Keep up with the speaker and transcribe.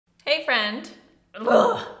friend.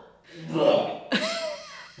 Ugh.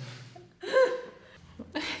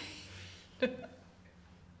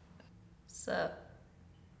 Sup?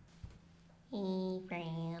 Hey,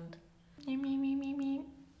 friend.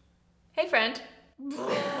 Hey, friend.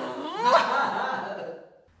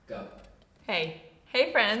 Go.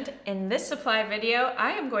 Hey friend. In this supply video,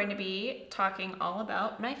 I am going to be talking all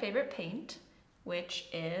about my favorite paint, which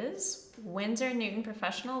is Winsor Newton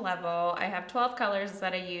Professional Level. I have 12 colors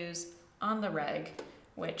that I use on the reg,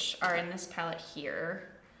 which are in this palette here.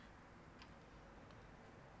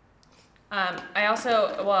 I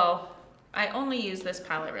only use this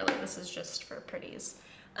palette really. This is just for pretties.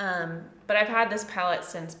 But I've had this palette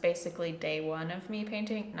since basically day one of me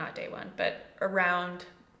painting. Not day one, but around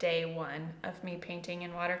day one of me painting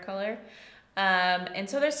in watercolor. And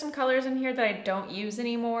so there's some colors in here that I don't use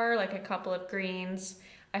anymore, like a couple of greens.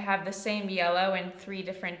 I have the same yellow in 3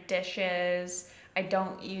 different dishes. I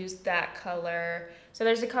don't use that color. So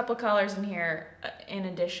there's a couple colors in here in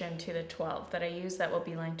addition to the 12 that I use that will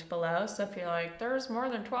be linked below. So if you're like, there's more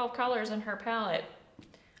than 12 colors in her palette,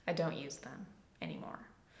 I don't use them anymore.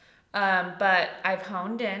 But I've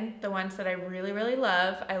honed in the ones that I really, really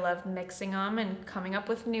love. I love mixing them and coming up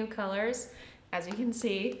with new colors, as you can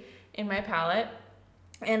see in my palette.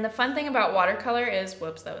 And the fun thing about watercolor is,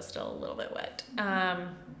 whoops, that was still a little bit wet.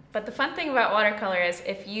 But the fun thing about watercolor is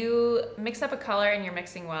if you mix up a color and you're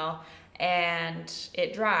mixing well and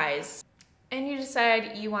it dries and you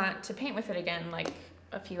decide you want to paint with it again like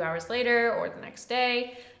a few hours later or the next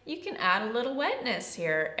day, you can add a little wetness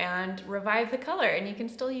here and revive the color and you can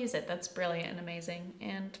still use it. That's brilliant and amazing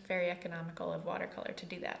and very economical of watercolor to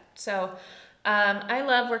do that. So I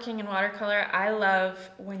love working in watercolor. I love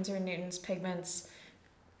Winsor Newton's pigments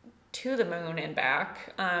to the moon and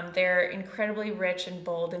back. They're incredibly rich and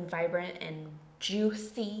bold and vibrant and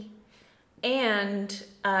juicy. And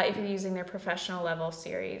if you're using their professional level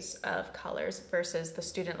series of colors versus the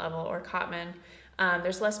student level or Cotman,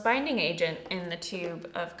 there's less binding agent in the tube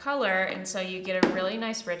of color, and so you get a really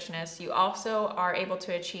nice richness. You also are able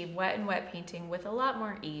to achieve wet and wet painting with a lot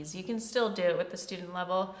more ease. You can still do it with the student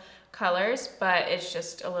level colors, but it's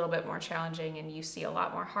just a little bit more challenging and you see a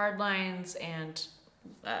lot more hard lines and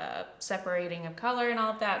separating of color and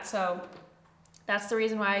all of that. So that's the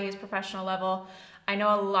reason why I use professional level. I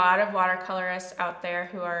know a lot of watercolorists out there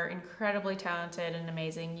who are incredibly talented and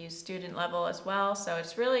amazing use student level as well. So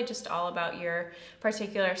it's really just all about your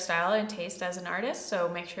particular style and taste as an artist. So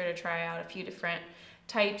make sure to try out a few different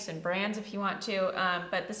types and brands if you want to.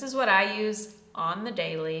 But this is what I use on the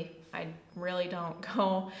daily. I really don't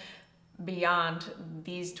go beyond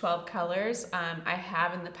these 12 colors. I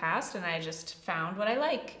have in the past and I just found what I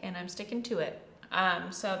like and I'm sticking to it.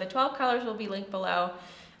 So the 12 colors will be linked below.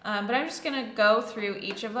 But I'm just gonna go through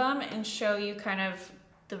each of them and show you kind of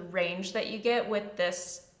the range that you get with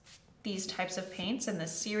these types of paints in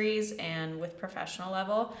this series and with professional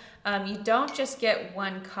level. You don't just get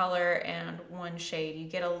one color and one shade. You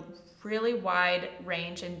get a really wide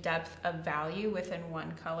range and depth of value within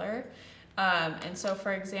one color. And so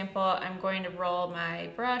for example, I'm going to roll my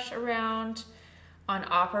brush around on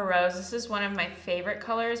Opera Rose. This is one of my favorite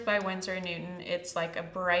colors by Winsor Newton. It's like a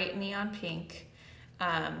bright neon pink.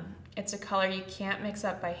 It's a color you can't mix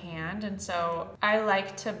up by hand, and so I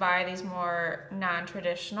like to buy these more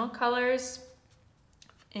non-traditional colors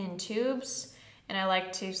in tubes, and I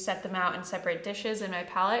like to set them out in separate dishes in my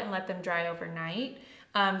palette and let them dry overnight.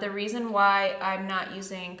 The reason why I'm not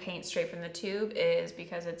using paint straight from the tube is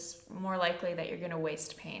because it's more likely that you're going to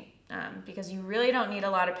waste paint, because you really don't need a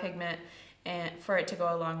lot of pigment for it to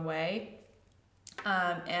go a long way.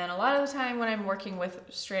 And a lot of the time when I'm working with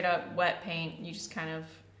straight up wet paint, you just kind of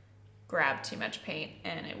grab too much paint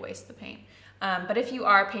and it wastes the paint. But if you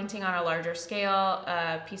are painting on a larger scale,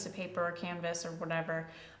 a piece of paper or canvas or whatever,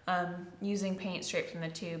 using paint straight from the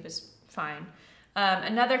tube is fine.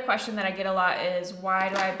 Another question that I get a lot is, why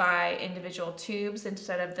do I buy individual tubes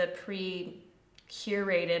instead of the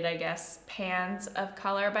pre-curated, I guess, pans of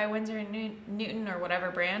color by Winsor Newton or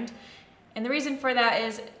whatever brand? And the reason for that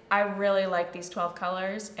is I really like these 12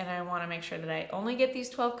 colors and I want to make sure that I only get these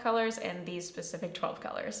 12 colors and these specific 12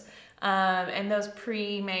 colors. And those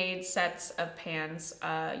pre-made sets of pans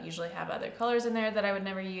usually have other colors in there that I would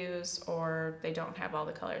never use, or they don't have all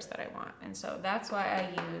the colors that I want. And so that's why I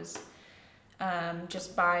use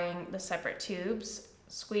just buying the separate tubes,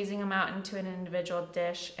 squeezing them out into an individual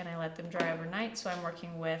dish, and I let them dry overnight. So I'm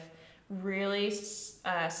working with really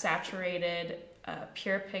saturated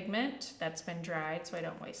pure pigment that's been dried so I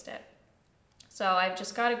don't waste it. So I've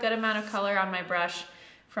just got a good amount of color on my brush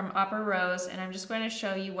from Opera Rose, and I'm just going to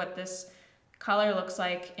show you what this color looks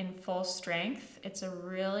like in full strength. It's a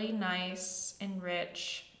really nice and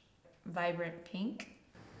rich, vibrant pink.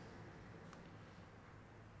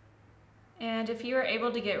 And if you were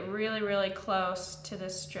able to get really, really close to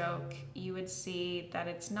this stroke, you would see that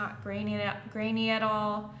it's not grainy at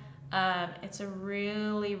all. It's a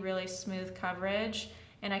really, really smooth coverage.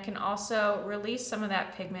 And I can also release some of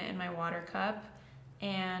that pigment in my water cup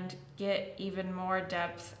and get even more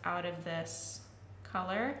depth out of this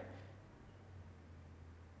color.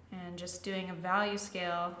 And just doing a value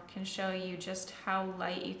scale can show you just how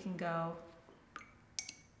light you can go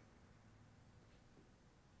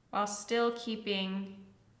while still keeping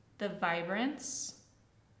the vibrance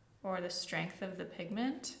or the strength of the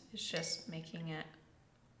pigment. It's just making it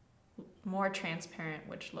more transparent,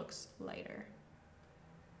 which looks lighter.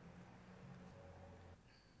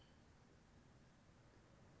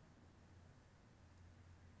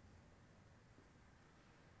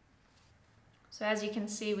 So as you can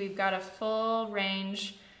see, we've got a full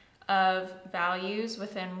range of values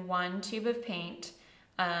within one tube of paint.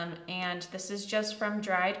 And this is just from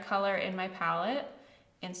dried color in my palette.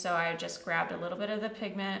 And so I just grabbed a little bit of the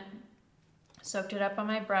pigment, soaked it up on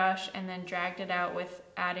my brush, and then dragged it out with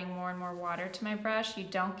adding more and more water to my brush. You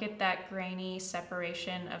don't get that grainy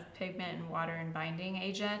separation of pigment and water and binding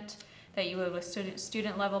agent that you would with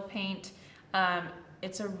student level paint.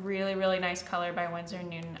 It's a really, really nice color by Winsor &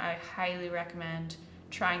 Newton. I highly recommend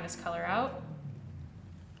trying this color out.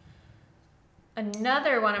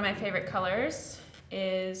 Another one of my favorite colors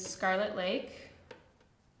is Scarlet Lake.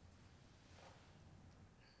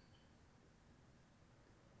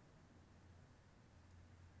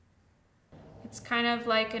 It's kind of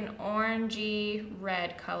like an orangey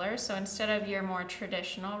red color. So instead of your more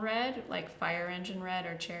traditional red, like fire engine red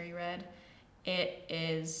or cherry red, it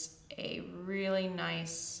is a really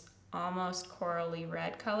nice, almost corally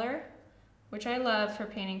red color, which I love for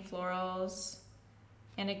painting florals.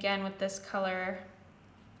 And again, with this color,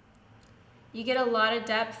 you get a lot of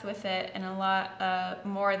depth with it and a lot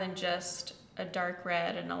more than just a dark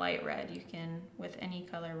red and a light red. You can, with any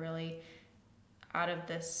color really, out of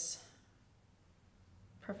this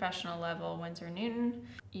professional level Winsor & Newton,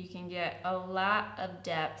 you can get a lot of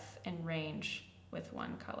depth and range with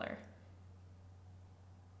one color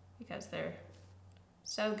because they're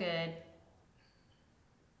so good.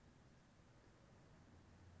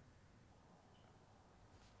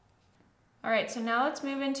 All right, so now let's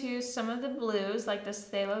move into some of the blues, like this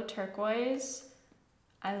phthalo turquoise.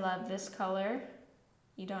 I love this color.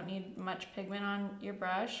 You don't need much pigment on your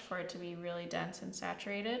brush for it to be really dense and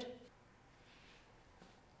saturated.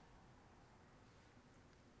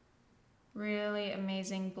 Really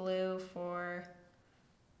amazing blue for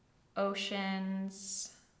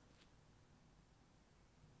oceans,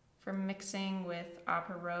 for mixing with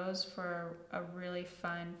opera rose for a really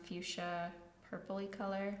fun fuchsia purpley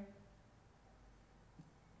color.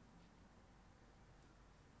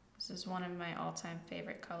 This is one of my all-time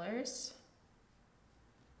favorite colors.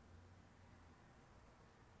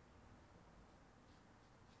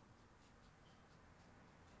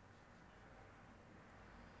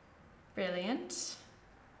 Brilliant.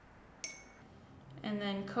 And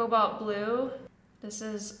then cobalt blue. This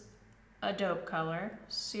is a dope color,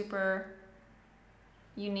 super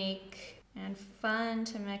unique and fun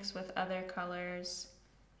to mix with other colors.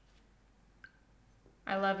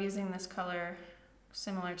 I love using this color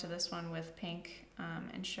similar to this one with pink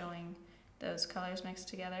and showing those colors mixed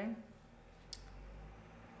together,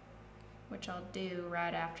 which I'll do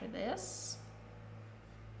right after this.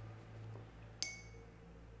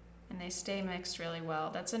 And they stay mixed really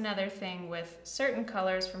well. That's another thing with certain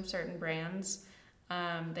colors from certain brands.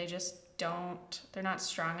 They just don't, they're not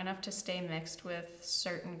strong enough to stay mixed with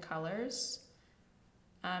certain colors.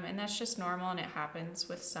 And that's just normal and it happens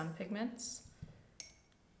with some pigments.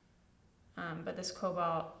 But this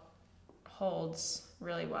cobalt holds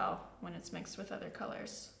really well when it's mixed with other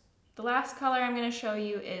colors. The last color I'm going to show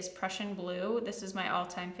you is Prussian blue. This is my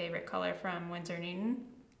all-time favorite color from Winsor & Newton.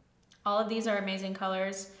 All of these are amazing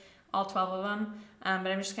colors, all 12 of them,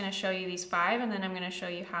 but I'm just going to show you these 5 and then I'm going to show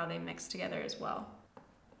you how they mix together as well.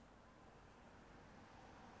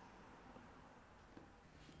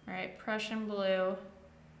 All right, Prussian blue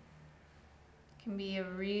can be a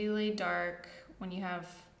really dark, when you have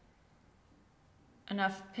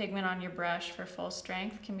enough pigment on your brush for full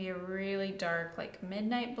strength, can be a really dark, like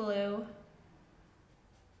midnight blue.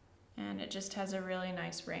 And it just has a really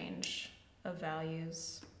nice range of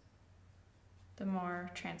values the more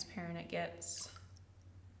transparent it gets.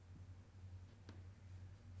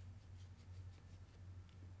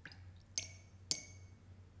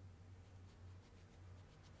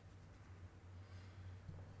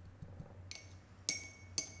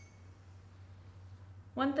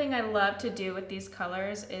 One thing I love to do with these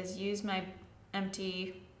colors is use my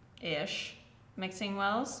empty-ish mixing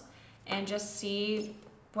wells and just see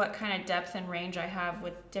what kind of depth and range I have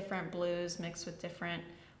with different blues mixed with different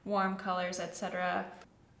warm colors, etc.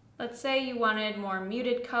 Let's say you wanted more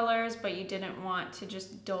muted colors, but you didn't want to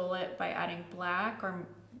just dull it by adding black or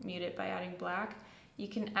mute it by adding black. You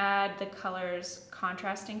can add the colors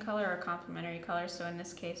contrasting color or complementary color. So in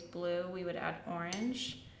this case, blue, we would add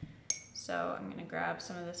orange. So I'm gonna grab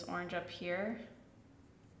some of this orange up here.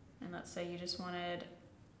 And let's say you just wanted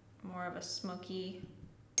more of a smoky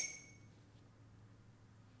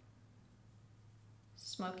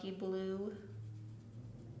blue.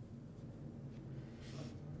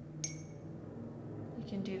 You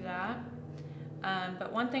can do that.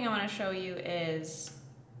 But one thing I want to show you is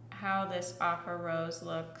how this Opera Rose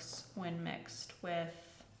looks when mixed with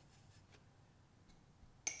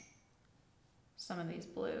some of these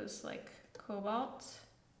blues, like Cobalt.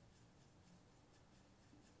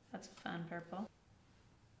 That's a fun purple.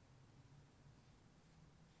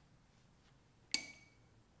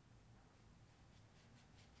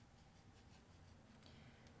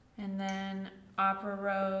 And then Opera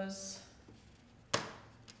Rose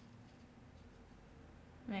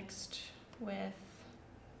mixed with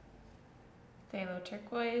Phthalo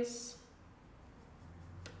Turquoise.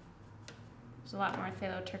 There's a lot more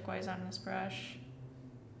Phthalo Turquoise on this brush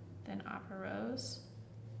than Opera Rose.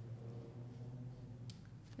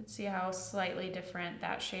 Let's see how slightly different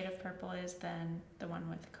that shade of purple is than the one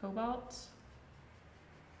with Cobalt,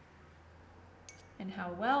 and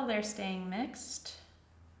how well they're staying mixed.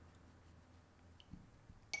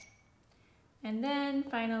 And then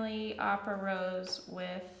finally, Opera Rose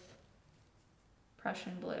with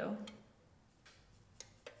Prussian Blue.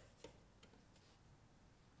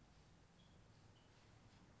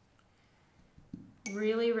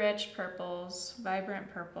 Really rich purples,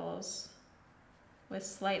 vibrant purples with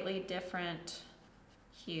slightly different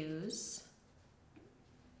hues.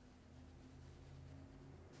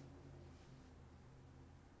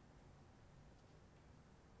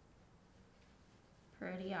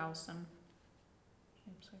 Pretty awesome.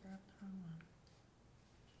 Oops, I grabbed the wrong one.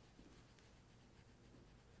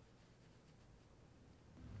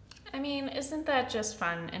 I mean, isn't that just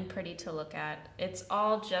fun and pretty to look at? It's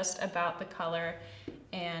all just about the color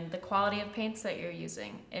and the quality of paints that you're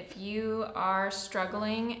using. If you are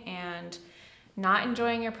struggling and not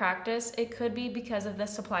enjoying your practice, it could be because of the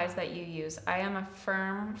supplies that you use. I am a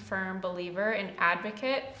firm believer and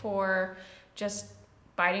advocate for just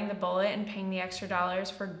biting the bullet and paying the extra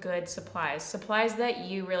dollars for good supplies. Supplies that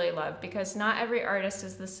you really love, because not every artist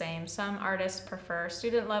is the same. Some artists prefer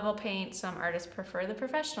student level paint, some artists prefer the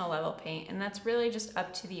professional level paint, and that's really just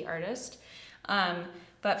up to the artist.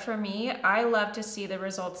 But for me, I love to see the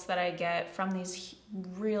results that I get from these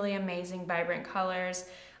really amazing, vibrant colors,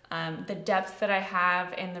 the depth that I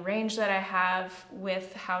have and the range that I have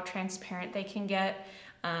with how transparent they can get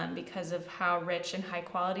because of how rich and high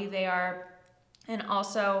quality they are. And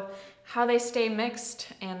also how they stay mixed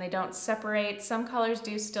and they don't separate. Some colors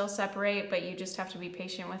do still separate, but you just have to be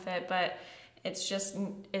patient with it. But it's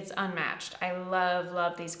unmatched. I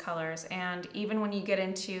love these colors. And even when you get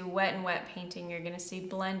into wet and wet painting, you're gonna see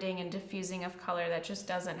blending and diffusing of color that just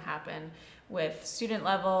doesn't happen with student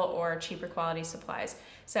level or cheaper quality supplies.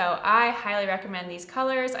 So I highly recommend these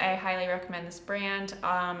colors. I highly recommend this brand.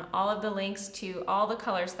 All of the links to all the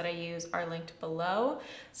colors that I use are linked below.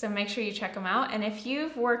 So make sure you check them out. And if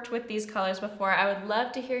you've worked with these colors before, I would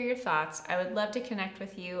love to hear your thoughts. I would love to connect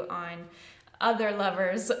with you on other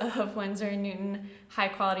lovers of Winsor & Newton high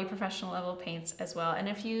quality professional level paints as well. And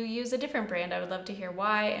if you use a different brand, I would love to hear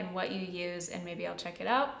why and what you use, and maybe I'll check it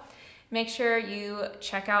out. Make sure you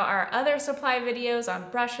check out our other supply videos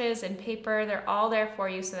on brushes and paper. They're all there for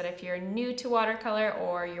you, so that if you're new to watercolor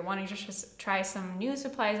or you're wanting to just try some new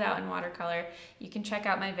supplies out in watercolor, you can check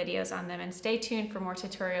out my videos on them, and stay tuned for more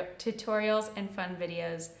tutorials and fun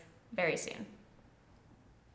videos very soon.